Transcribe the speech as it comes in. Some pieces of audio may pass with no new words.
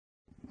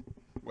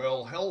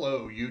Well,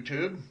 hello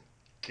YouTube.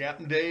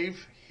 Captain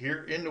Dave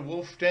here in the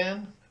wolf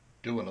den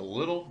doing a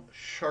little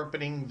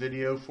sharpening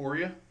video for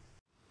you.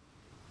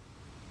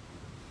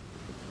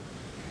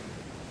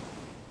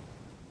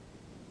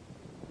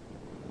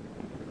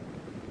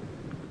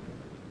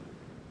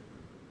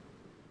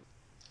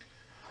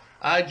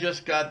 I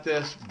just got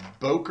this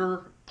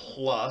Boker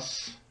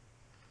Plus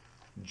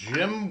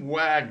Jim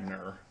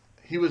Wagner.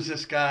 He was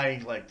this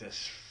guy, like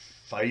this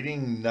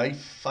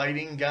knife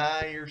fighting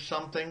guy or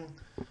something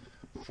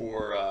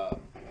for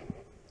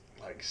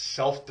like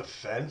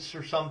self-defense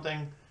or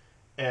something.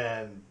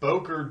 And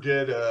Boker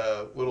did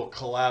a little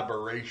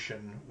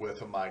collaboration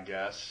with him, I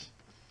guess.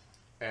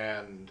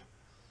 And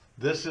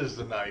this is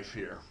the knife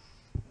here.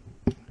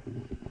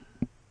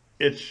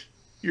 It's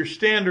your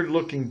standard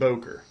looking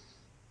Boker.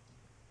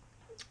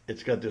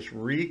 It's got this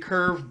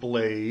recurve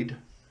blade,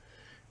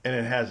 and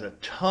it has a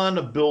ton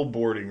of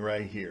billboarding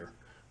right here,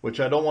 which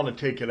I don't want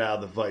to take it out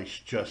of the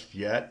vise just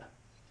yet.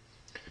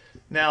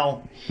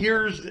 Now,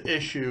 here's the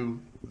issue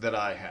that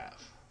I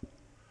have.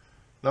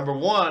 Number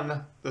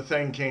one, the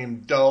thing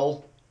came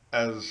dull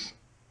as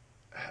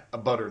a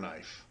butter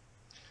knife.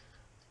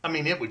 I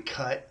mean, it would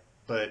cut,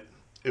 but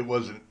it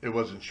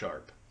wasn't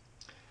sharp.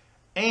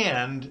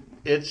 And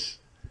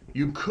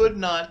you could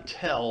not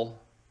tell.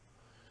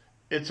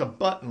 It's a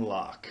button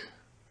lock.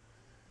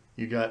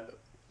 You got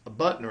a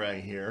button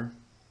right here,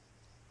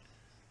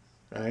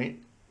 right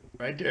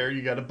there.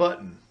 You got a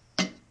button,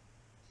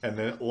 and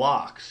then it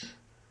locks.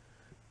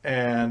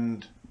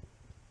 And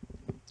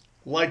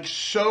like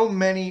so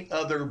many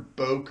other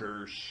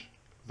Bokers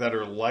that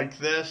are like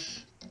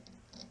this,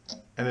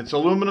 and it's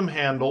aluminum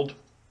handled,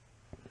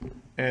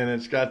 and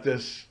it's got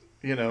this,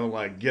 you know,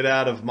 like get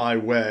out of my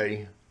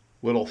way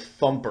little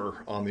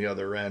thumper on the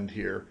other end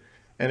here.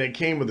 And it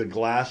came with a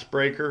glass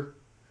breaker,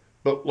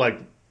 but like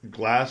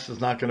glass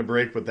is not going to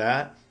break with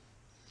that.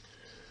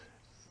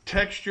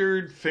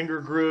 Textured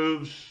finger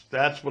grooves,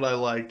 that's what I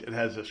liked. It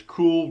has this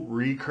cool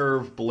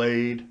recurve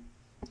blade.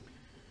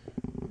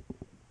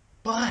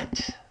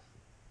 But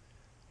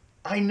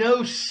I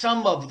know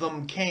some of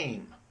them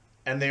came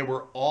and they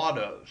were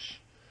autos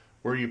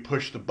where you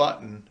push the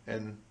button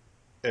and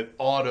it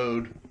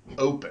autoed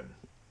open.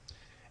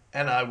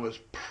 And I was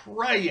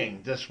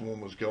praying this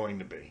one was going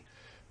to be,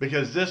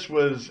 because this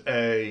was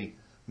a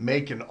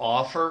make an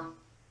offer.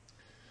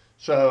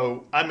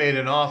 So I made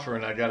an offer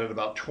and I got it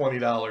about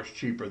 $20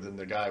 cheaper than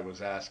the guy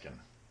was asking.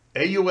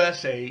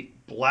 AUS8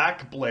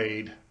 black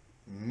blade.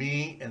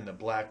 Me and the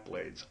black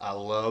blades. I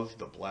love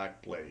the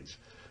black blades,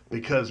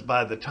 because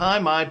by the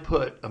time I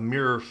put a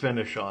mirror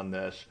finish on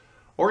this,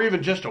 or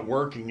even just a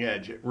working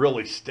edge, it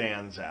really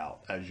stands out,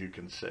 as you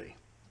can see.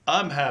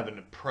 I'm having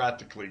to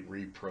practically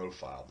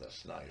reprofile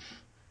this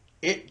knife.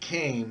 It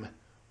came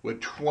with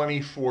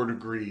 24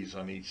 degrees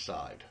on each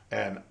side,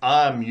 and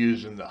I'm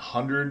using the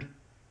 100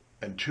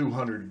 and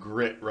 200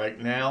 grit right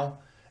now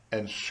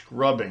and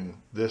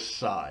scrubbing this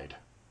side,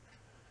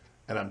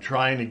 and I'm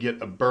trying to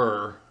get a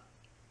burr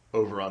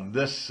over on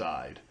this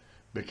side,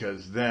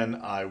 because then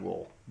I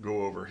will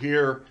go over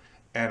here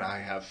and I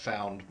have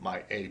found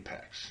my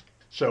apex.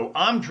 So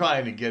I'm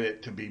trying to get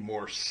it to be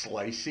more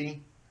slicey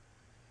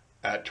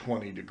at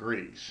 20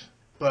 degrees.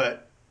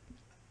 But,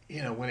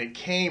 you know, when it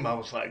came, I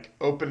was like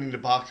opening the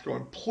box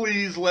going,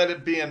 please let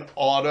it be an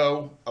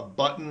auto, a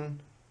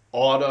button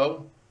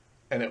auto.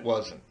 And it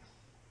wasn't.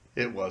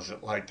 It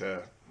wasn't like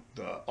the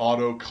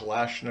auto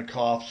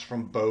Kalashnikovs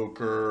from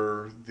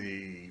Boker,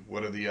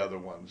 what are the other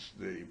ones?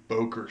 The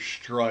Boker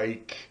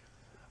Strike.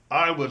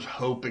 I was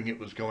hoping it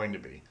was going to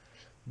be.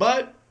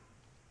 But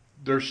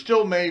there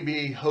still may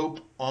be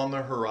hope on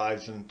the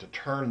horizon to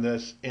turn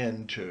this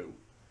into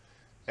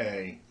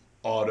a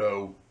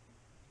auto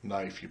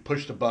knife. You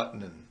push the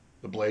button and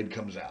the blade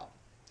comes out.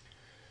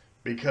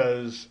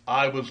 Because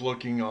I was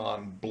looking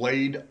on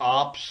Blade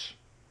Ops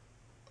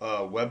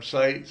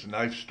website, it's a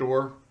knife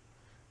store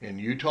in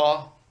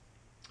Utah.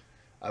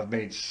 I've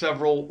made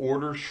several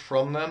orders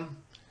from them,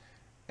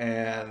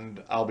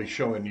 and I'll be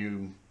showing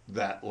you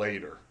that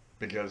later,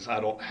 because I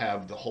don't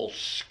have the whole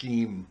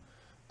scheme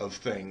of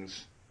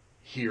things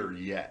here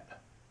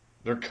yet.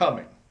 They're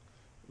coming.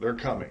 They're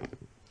coming.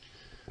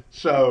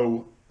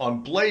 So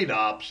on Blade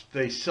Ops,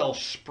 they sell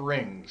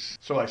springs.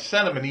 So I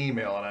sent them an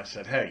email and I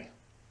said, hey,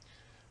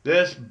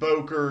 this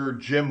Boker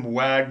Jim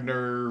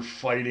Wagner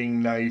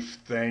fighting knife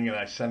thing, and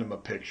I sent him a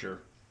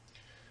picture.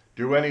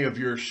 Do any of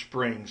your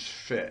springs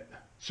fit?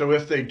 So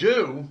if they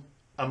do,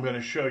 I'm going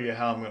to show you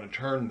how I'm going to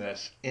turn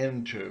this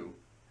into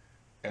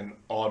an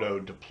auto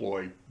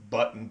deploy,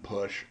 button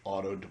push,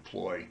 auto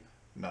deploy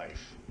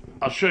knife.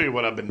 I'll show you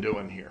what I've been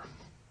doing here.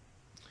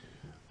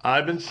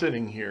 I've been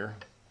sitting here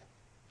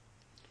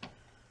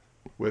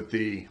with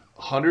the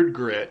 100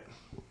 grit,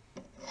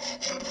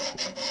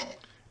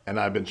 and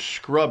I've been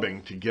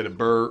scrubbing to get a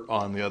burr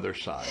on the other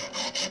side.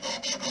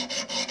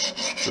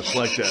 Just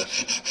like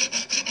this.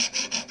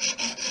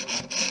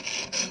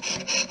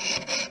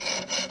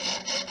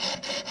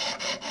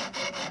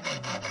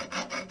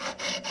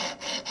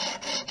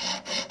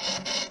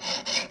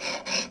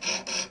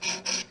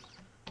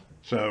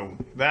 So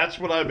that's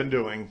what I've been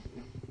doing.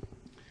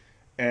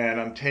 And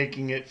I'm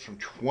taking it from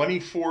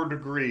 24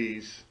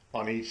 degrees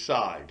on each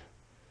side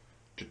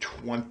to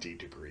 20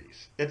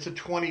 degrees. It's a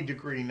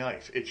 20-degree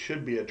knife. It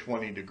should be a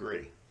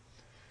 20-degree.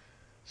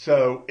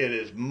 So it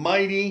is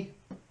mighty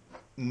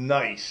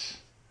nice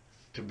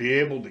to be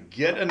able to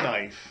get a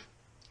knife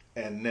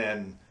and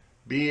then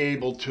be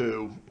able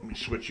to, let me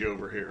switch you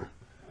over here,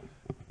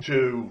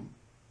 to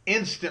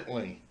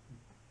instantly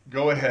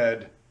go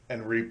ahead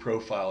and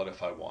reprofile it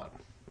if I want.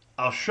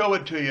 I'll show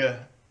it to you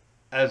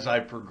as I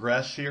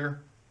progress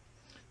here,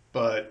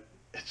 but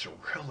it's a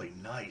really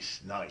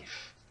nice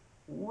knife.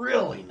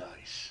 Really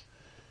nice.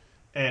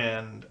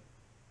 And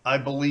I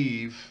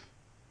believe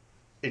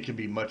it could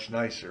be much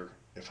nicer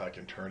if I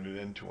can turn it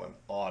into an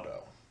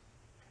auto.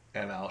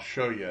 And I'll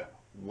show you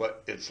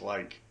what it's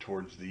like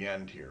towards the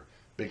end here,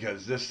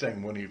 because this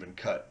thing wouldn't even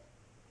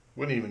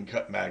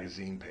cut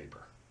magazine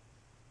paper.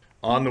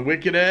 On the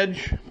wicked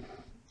edge,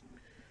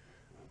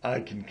 I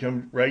can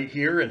come right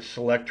here and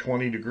select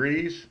 20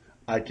 degrees.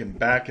 I can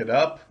back it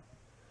up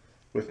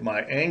with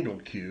my angle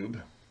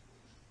cube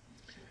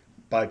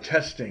by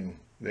testing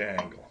the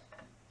angle.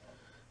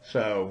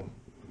 So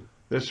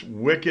this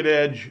Wicked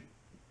Edge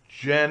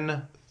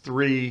Gen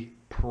 3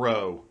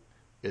 Pro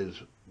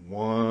is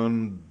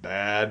one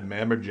bad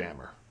mammer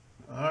jammer.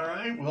 All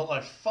right, well,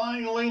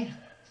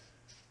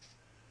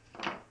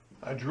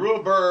 I drew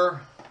a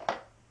burr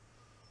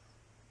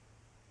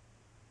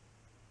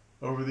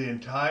over the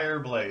entire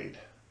blade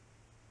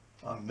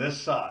on this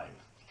side.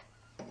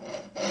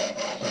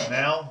 So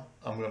now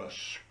I'm going to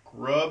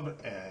scrub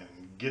and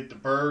get the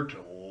burr to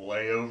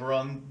lay over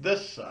on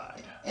this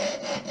side.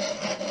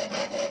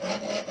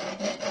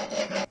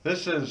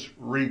 This is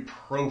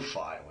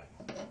reprofiling.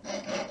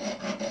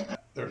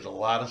 There's a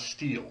lot of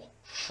steel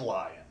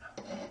flying.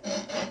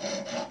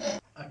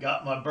 I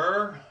got my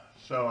burr,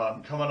 so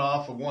I'm coming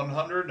off of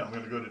 100. I'm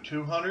going to go to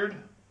 200.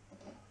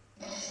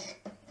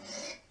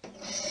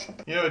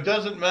 You know, it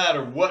doesn't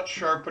matter what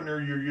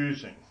sharpener you're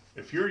using.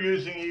 If you're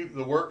using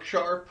the Work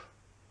Sharp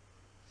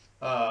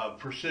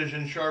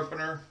precision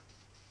sharpener,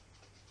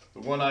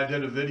 the one I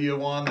did a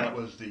video on, that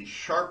was the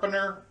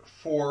sharpener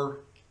for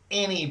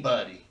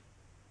anybody.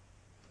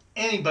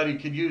 Anybody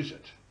could use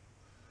it.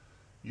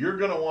 You're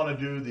going to want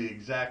to do the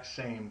exact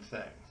same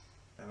thing.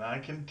 And I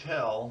can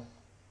tell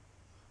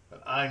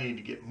that I need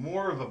to get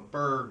more of a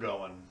burr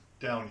going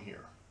down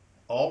here.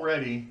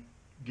 Already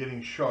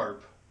getting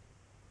sharp,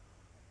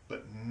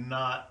 but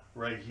not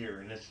right here.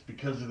 And it's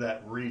because of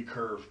that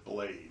recurved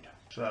blade.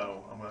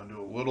 So I'm going to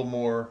do a little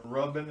more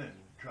rubbing and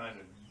trying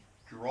to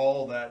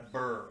draw that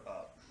burr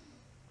up.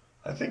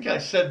 I think I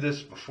said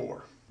this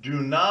before.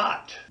 Do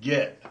not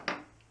get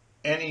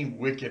any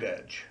wicked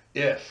edge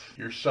if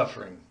you're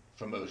suffering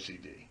from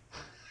OCD.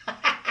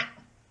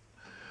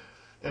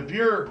 If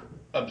you're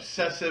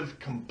obsessive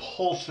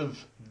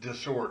compulsive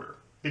disorder,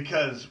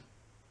 because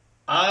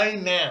I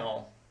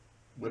now,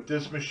 with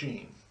this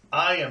machine,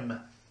 I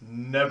am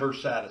never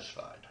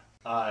satisfied.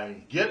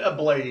 I get a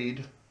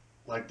blade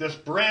like this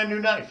brand new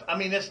knife. I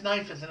mean, this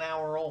knife is an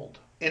hour old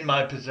in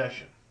my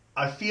possession.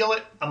 I feel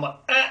it. I'm like,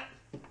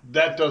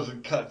 that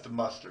doesn't cut the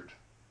mustard.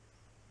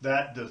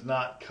 That does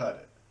not cut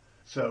it.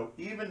 So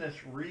even this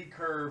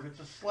recurve, it's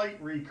a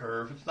slight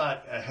recurve. It's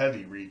not a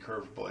heavy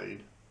recurve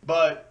blade,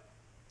 but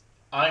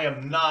I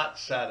am not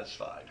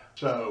satisfied.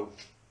 So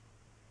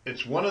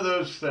it's one of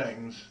those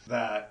things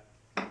that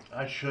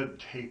I should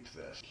tape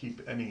this.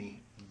 Keep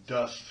any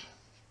dust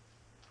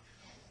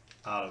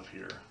out of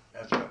here.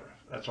 That's better.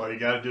 That's all you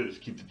got to do is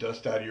keep the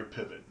dust out of your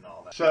pivot and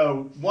all that.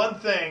 So one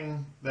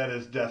thing that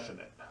is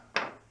definite.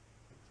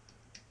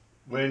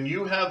 When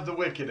you have the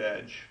wicked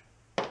edge,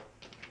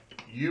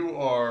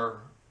 you're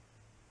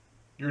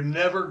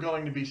never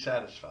going to be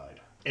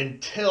satisfied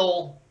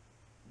until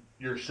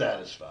you're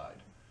satisfied.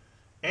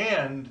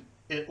 And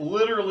it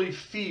literally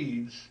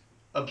feeds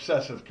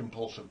obsessive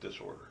compulsive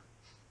disorder.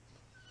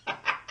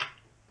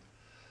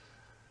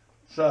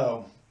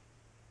 So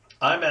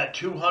I'm at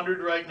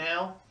 200 right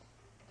now.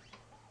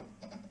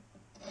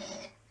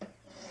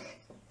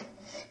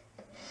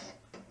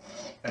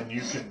 And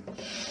you can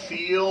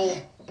feel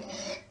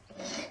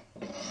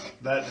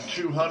that the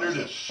 200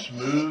 has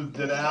smoothed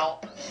it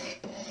out.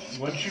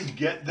 Once you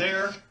get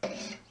there,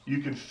 you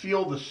can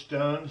feel the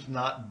stones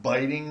not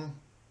biting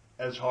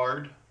as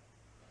hard.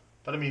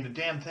 But I mean, the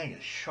damn thing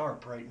is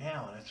sharp right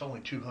now, and it's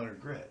only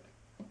 200 grit.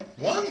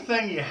 One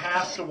thing you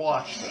have to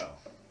watch, though.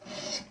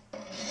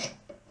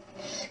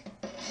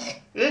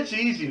 It's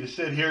easy to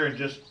sit here and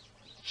just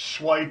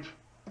swipe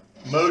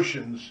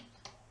motions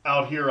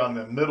out here on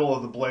the middle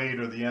of the blade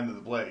or the end of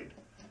the blade.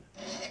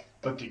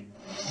 But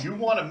you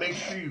want to make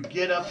sure you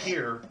get up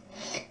here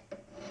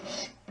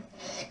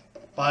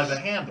by the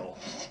handle,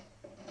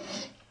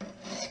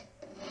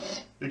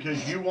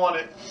 because you want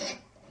it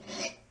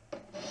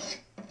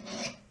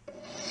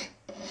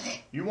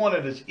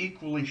as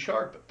equally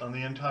sharp on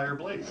the entire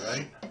blade,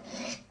 right?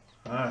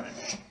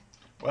 Alright.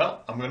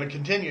 Well, I'm going to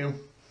continue.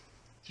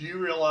 Do you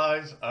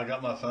realize I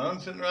got my phone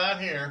sitting right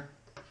here?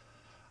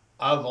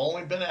 I've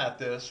only been at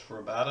this for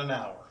about an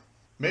hour.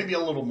 maybe a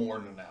little more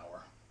than an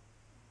hour.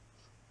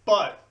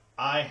 But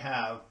I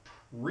have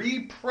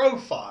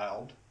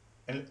pre-profiled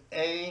an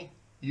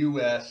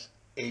AUS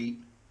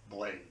 8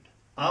 blade.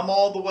 I'm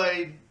all the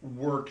way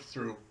worked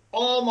through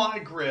all my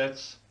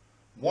grits,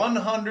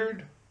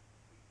 100,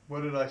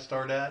 what did I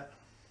start at?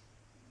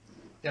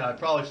 Yeah, I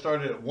probably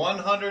started at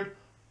 100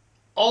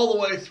 all the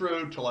way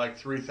through to like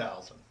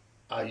 3,000.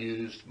 I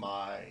used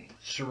my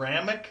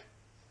ceramic,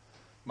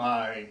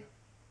 my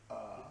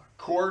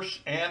coarse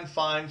and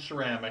fine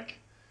ceramic,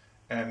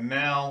 and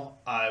now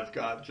I've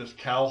got just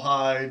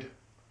cowhide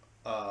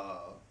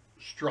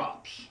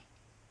strops.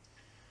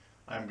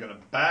 I'm going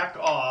to back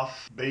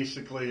off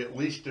basically at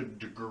least a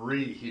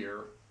degree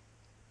here,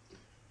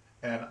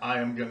 and I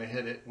am going to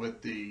hit it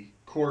with the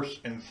coarse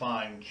and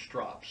fine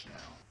strops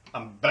now.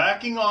 I'm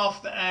backing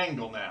off the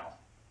angle now.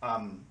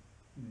 I'm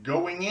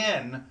going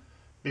in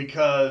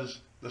because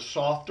the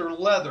softer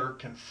leather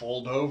can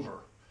fold over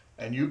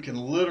and you can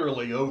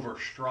literally over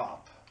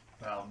strop.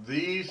 Now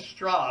these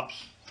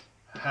strops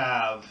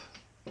have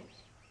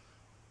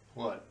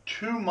what,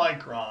 2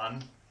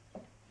 micron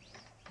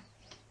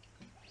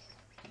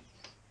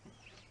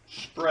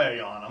spray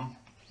on them,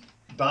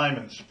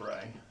 diamond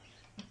spray.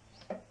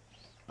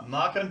 I'm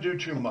not going to do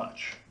too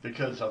much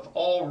because I've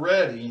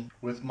already,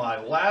 with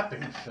my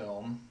lapping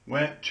film,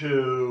 went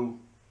to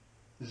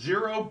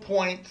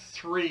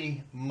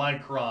 0.3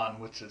 micron,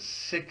 which is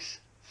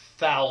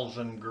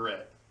 6,000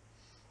 grit.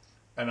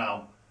 And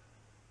now,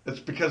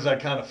 it's because I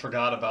kind of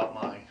forgot about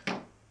my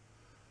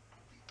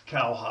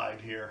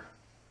cowhide here.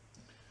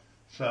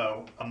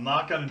 So I'm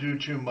not going to do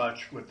too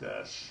much with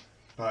this.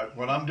 But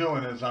what I'm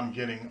doing is I'm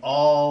getting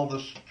all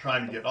this,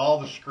 trying to get all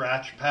the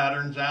scratch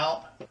patterns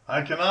out.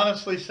 I can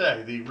honestly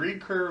say the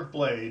recurve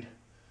blade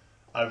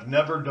I've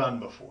never done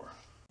before.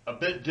 A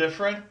bit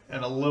different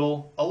and a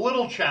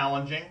little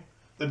challenging.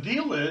 The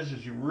deal is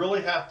you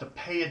really have to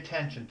pay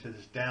attention to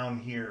this down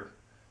here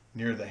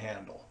near the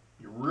handle.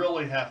 You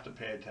really have to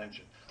pay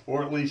attention.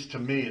 Or at least to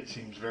me it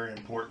seems very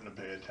important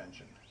to pay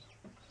attention.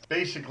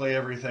 Basically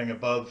everything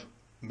above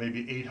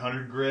maybe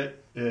 800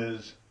 grit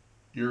is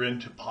you're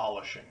into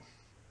polishing.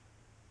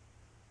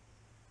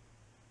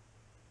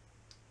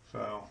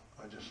 So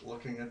I'm just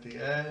looking at the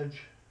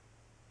edge.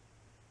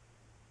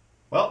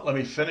 Well, let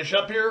me finish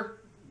up here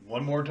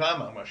one more time.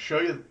 I'm going to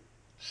show you,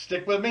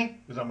 stick with me,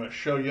 because I'm going to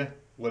show you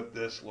what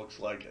this looks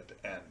like at the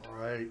end. All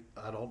right,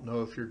 I don't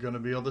know if you're going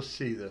to be able to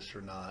see this or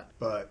not,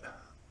 but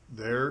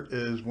there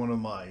is one of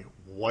my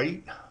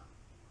white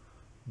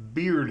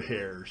beard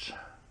hairs.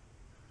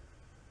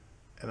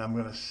 And I'm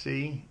going to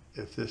see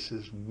if this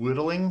is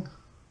whittling,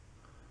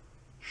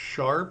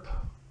 sharp,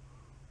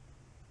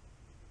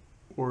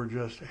 or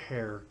just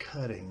hair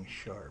cutting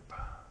sharp.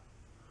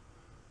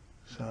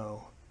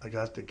 So I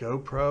got the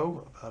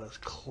GoPro about as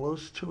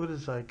close to it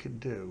as I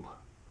could do.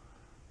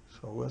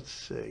 So let's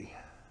see.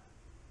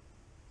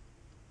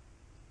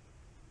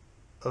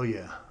 Oh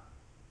yeah.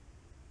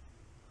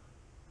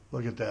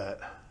 Look at that.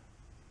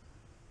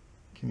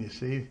 Can you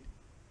see?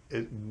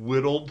 It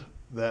whittled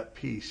that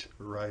piece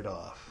right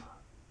off.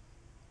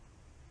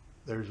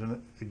 There's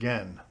an,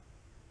 again,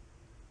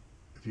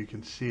 if you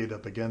can see it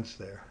up against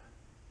there.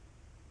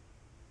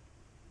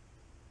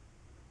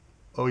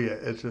 Oh yeah,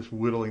 it's just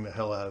whittling the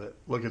hell out of it.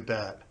 Look at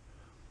that.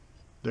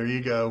 There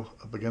you go,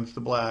 up against the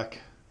black.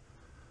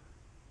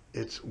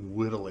 It's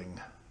whittling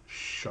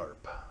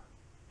sharp.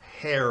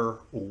 Hair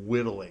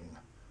whittling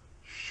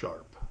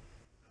sharp.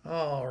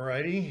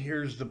 Alrighty,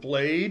 here's the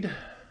blade.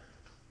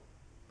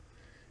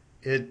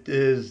 It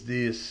is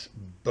this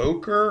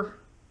Boker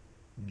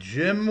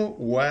Jim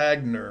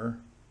Wagner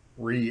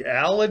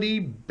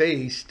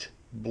reality-based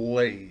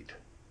blade.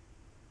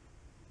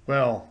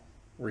 Well,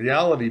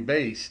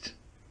 reality-based.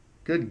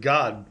 Good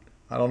God,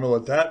 I don't know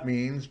what that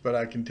means, but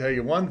I can tell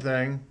you one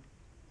thing.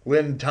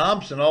 Lynn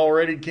Thompson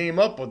already came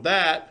up with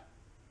that.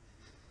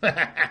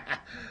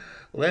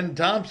 Lynn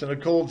Thompson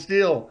of Cold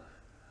Steel.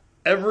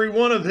 Every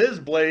one of his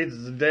blades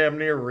is damn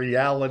near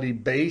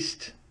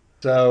reality-based.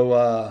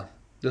 So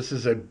this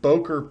is a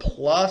Boker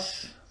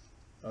Plus.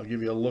 I'll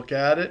give you a look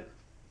at it.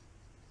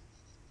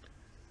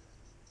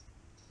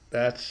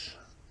 That's...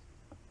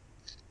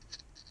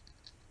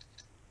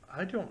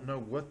 I don't know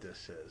what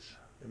this is.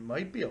 It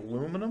might be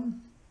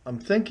aluminum. I'm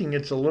thinking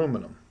it's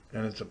aluminum.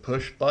 And it's a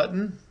push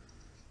button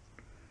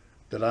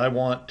that I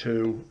want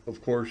to,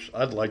 of course,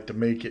 I'd like to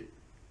make it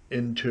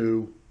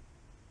into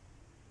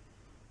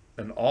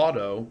an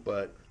auto,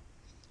 but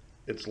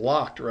it's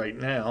locked right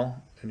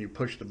now. And you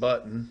push the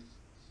button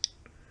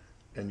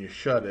and you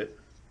shut it.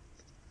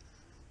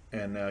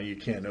 And now you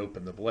can't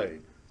open the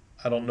blade.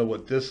 I don't know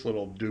what this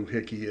little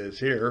doohickey is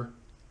here.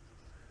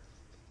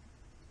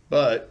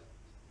 But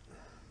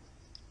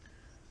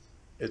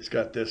it's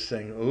got this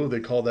thing, oh, they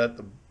call that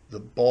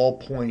the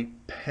ballpoint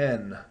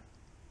pen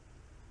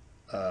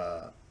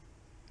end.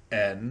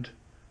 And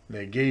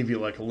they gave you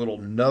like a little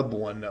nub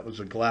one that was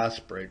a glass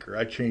breaker.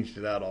 I changed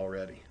it out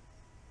already.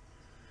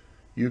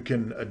 You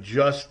can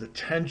adjust the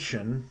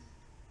tension.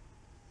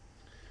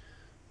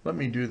 Let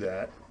me do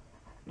that.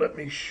 Let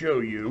me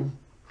show you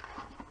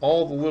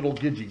all the little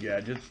gidgy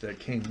gadgets that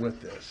came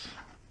with this.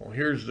 Well,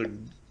 here's the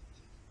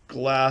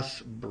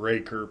glass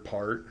breaker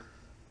part.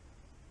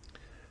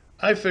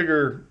 I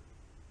figure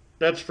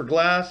that's for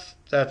glass,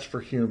 that's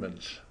for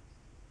humans.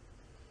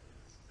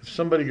 If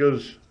somebody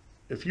goes,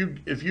 if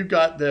you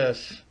got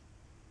this,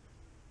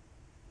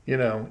 you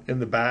know, in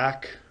the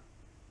back,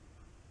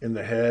 in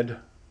the head,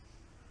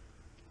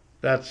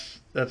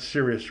 that's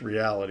serious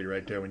reality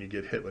right there when you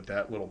get hit with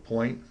that little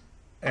point.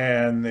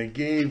 And they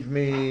gave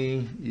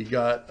me, you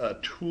got a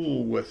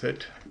tool with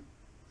it.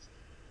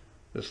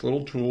 This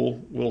little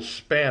tool, little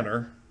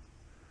spanner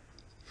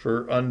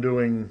for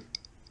undoing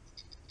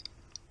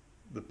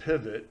the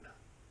pivot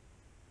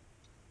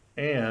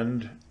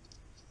and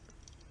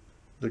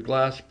the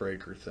glass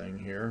breaker thing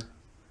here.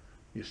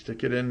 You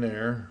stick it in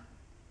there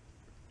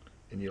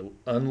and you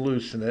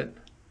unloosen it,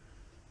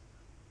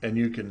 and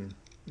you can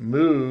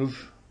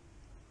move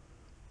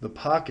the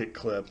pocket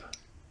clip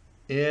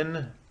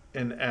in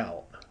and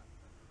out,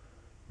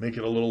 make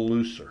it a little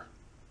looser.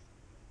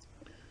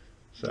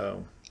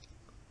 So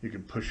you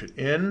can push it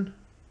in,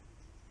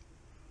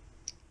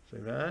 see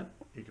that?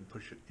 You can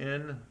push it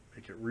in,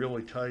 make it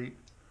really tight,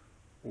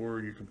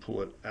 or you can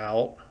pull it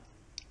out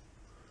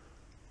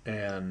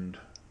and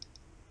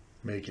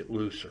make it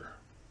looser.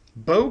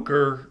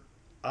 Boker,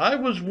 I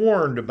was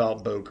warned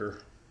about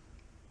Boker.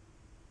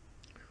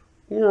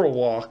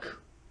 Orwalk,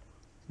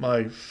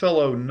 my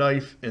fellow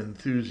knife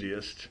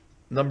enthusiast,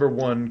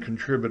 #1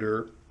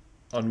 contributor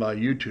on my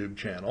YouTube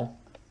channel,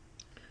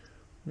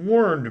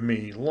 warned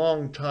me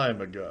long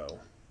time ago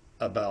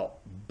about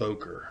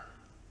Boker.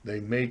 They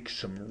make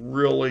some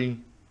really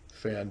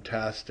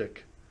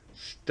fantastic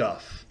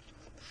stuff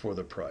for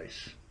the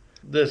price.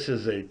 This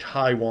is a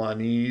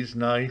Taiwanese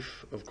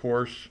knife, of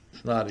course.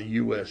 It's not a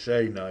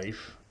USA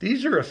knife.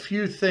 These are a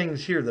few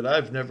things here that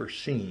I've never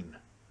seen.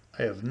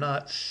 I have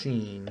not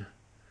seen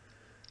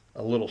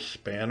a little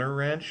spanner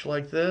wrench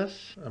like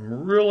this.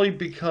 I'm really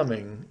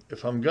becoming,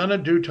 if I'm gonna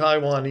do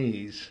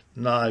Taiwanese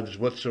knives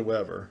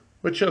whatsoever,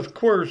 which of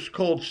course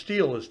Cold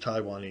Steel is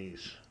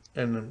Taiwanese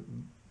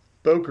and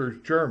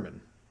Boker's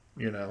German,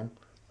 you know,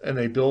 and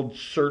they build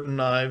certain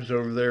knives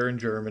over there in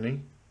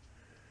Germany,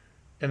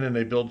 and then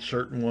they build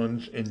certain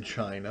ones in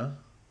China,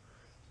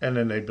 and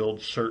then they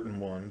build certain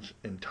ones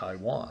in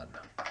Taiwan.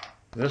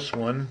 This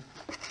one,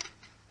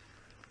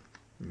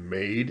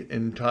 made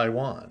in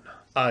Taiwan.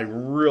 I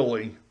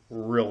really,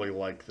 really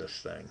like this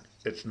thing.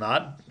 It's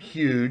not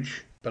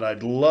huge, but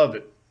I'd love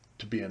it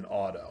to be an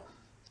auto.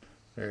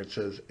 There it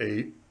says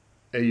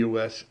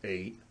AUS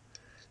 8.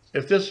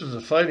 If this was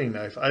a fighting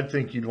knife, I'd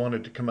think you'd want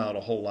it to come out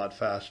a whole lot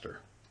faster.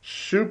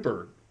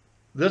 Super.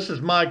 This is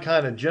my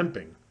kind of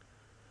jimping.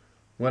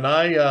 When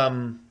I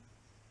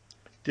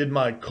did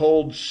my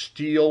Cold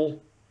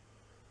Steel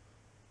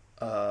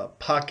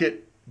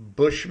Pocket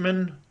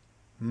Bushman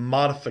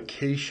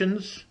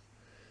modifications,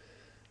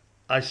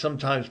 I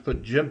sometimes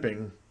put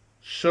jimping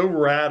so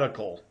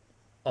radical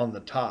on the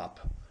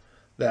top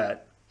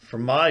that for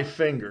my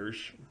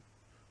fingers,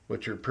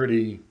 which are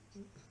pretty,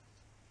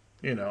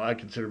 you know, I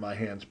consider my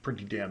hands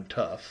pretty damn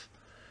tough,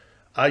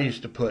 I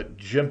used to put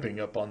jimping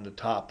up on the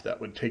top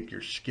that would take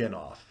your skin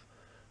off,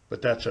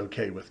 but that's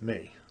okay with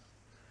me.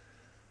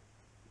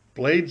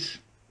 Blades,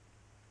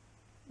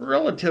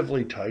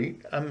 relatively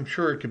tight. I'm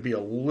sure it could be a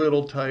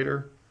little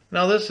tighter.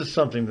 Now this is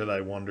something that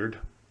I wondered.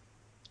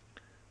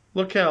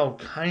 Look how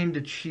kind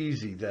of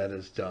cheesy that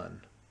is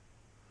done.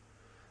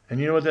 And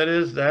you know what that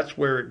is? That's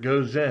where it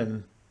goes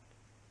in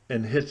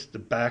and hits the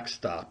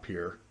backstop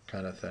here,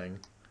 kind of thing.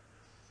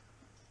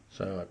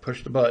 So I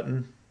push the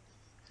button,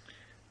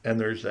 and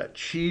there's that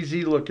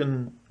cheesy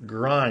looking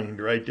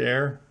grind right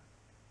there,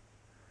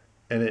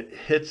 and it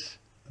hits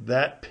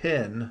that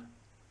pin,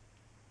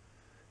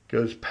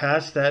 goes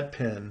past that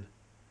pin,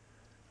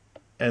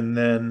 and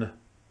then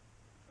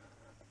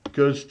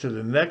goes to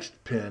the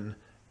next pin,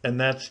 and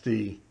that's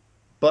the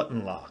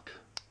button lock.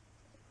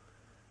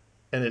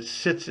 And it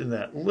sits in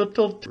that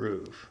little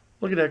groove.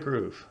 Look at that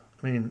groove.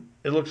 I mean,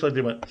 it looks like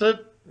they went,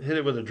 hit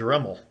it with a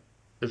Dremel.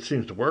 It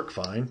seems to work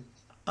fine.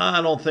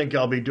 I don't think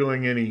I'll be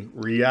doing any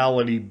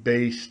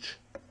reality-based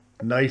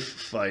knife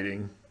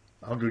fighting.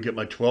 I'll go get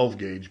my 12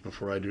 gauge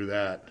before I do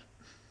that.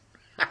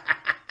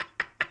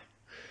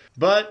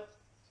 But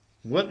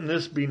wouldn't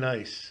this be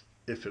nice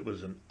if it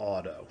was an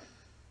auto?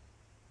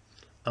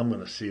 I'm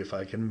going to see if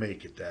I can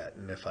make it that.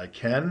 And if I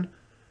can,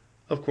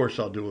 of course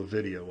I'll do a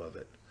video of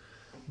it.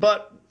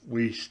 But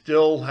we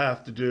still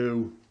have to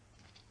do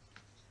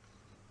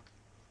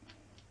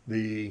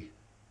the,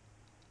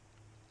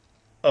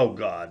 oh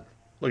God,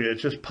 look at it,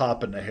 it's just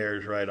popping the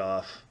hairs right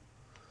off.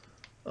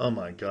 Oh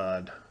my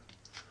God.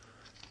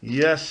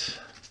 Yes.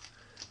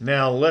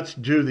 Now let's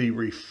do the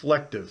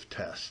reflective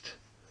test.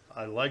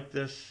 I like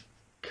this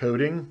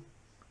coating.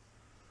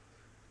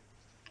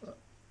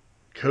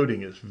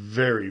 Coating is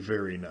very,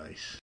 very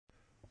nice.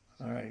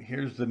 All right,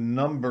 here's the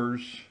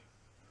numbers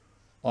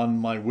on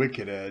my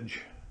wicked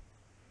edge.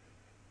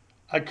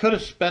 I could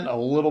have spent a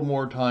little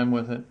more time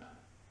with it.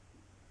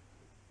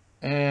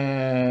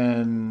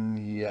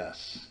 And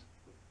yes.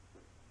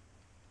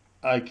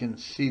 I can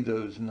see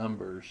those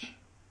numbers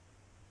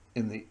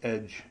in the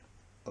edge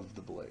of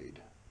the blade.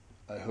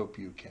 I hope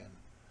you can,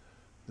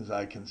 because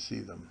I can see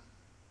them.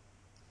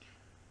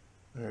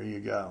 There you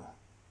go.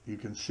 You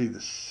can see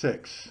the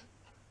 6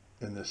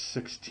 and the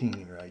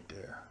 16 right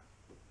there.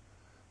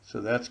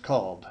 So that's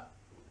called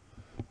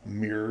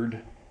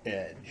mirrored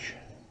edge.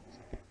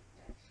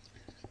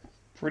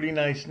 Pretty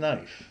nice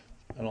knife.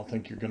 I don't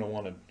think you're going to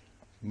want to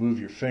move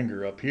your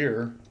finger up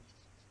here.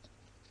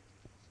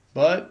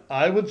 But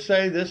I would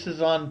say this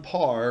is on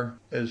par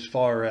as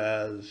far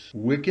as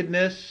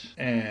wickedness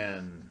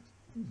and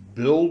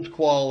build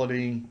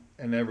quality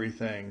and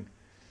everything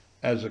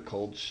as a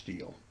cold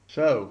steel.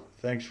 So,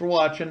 thanks for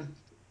watching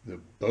the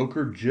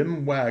Boker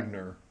Jim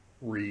Wagner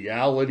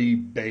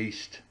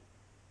reality-based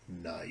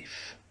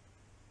knife.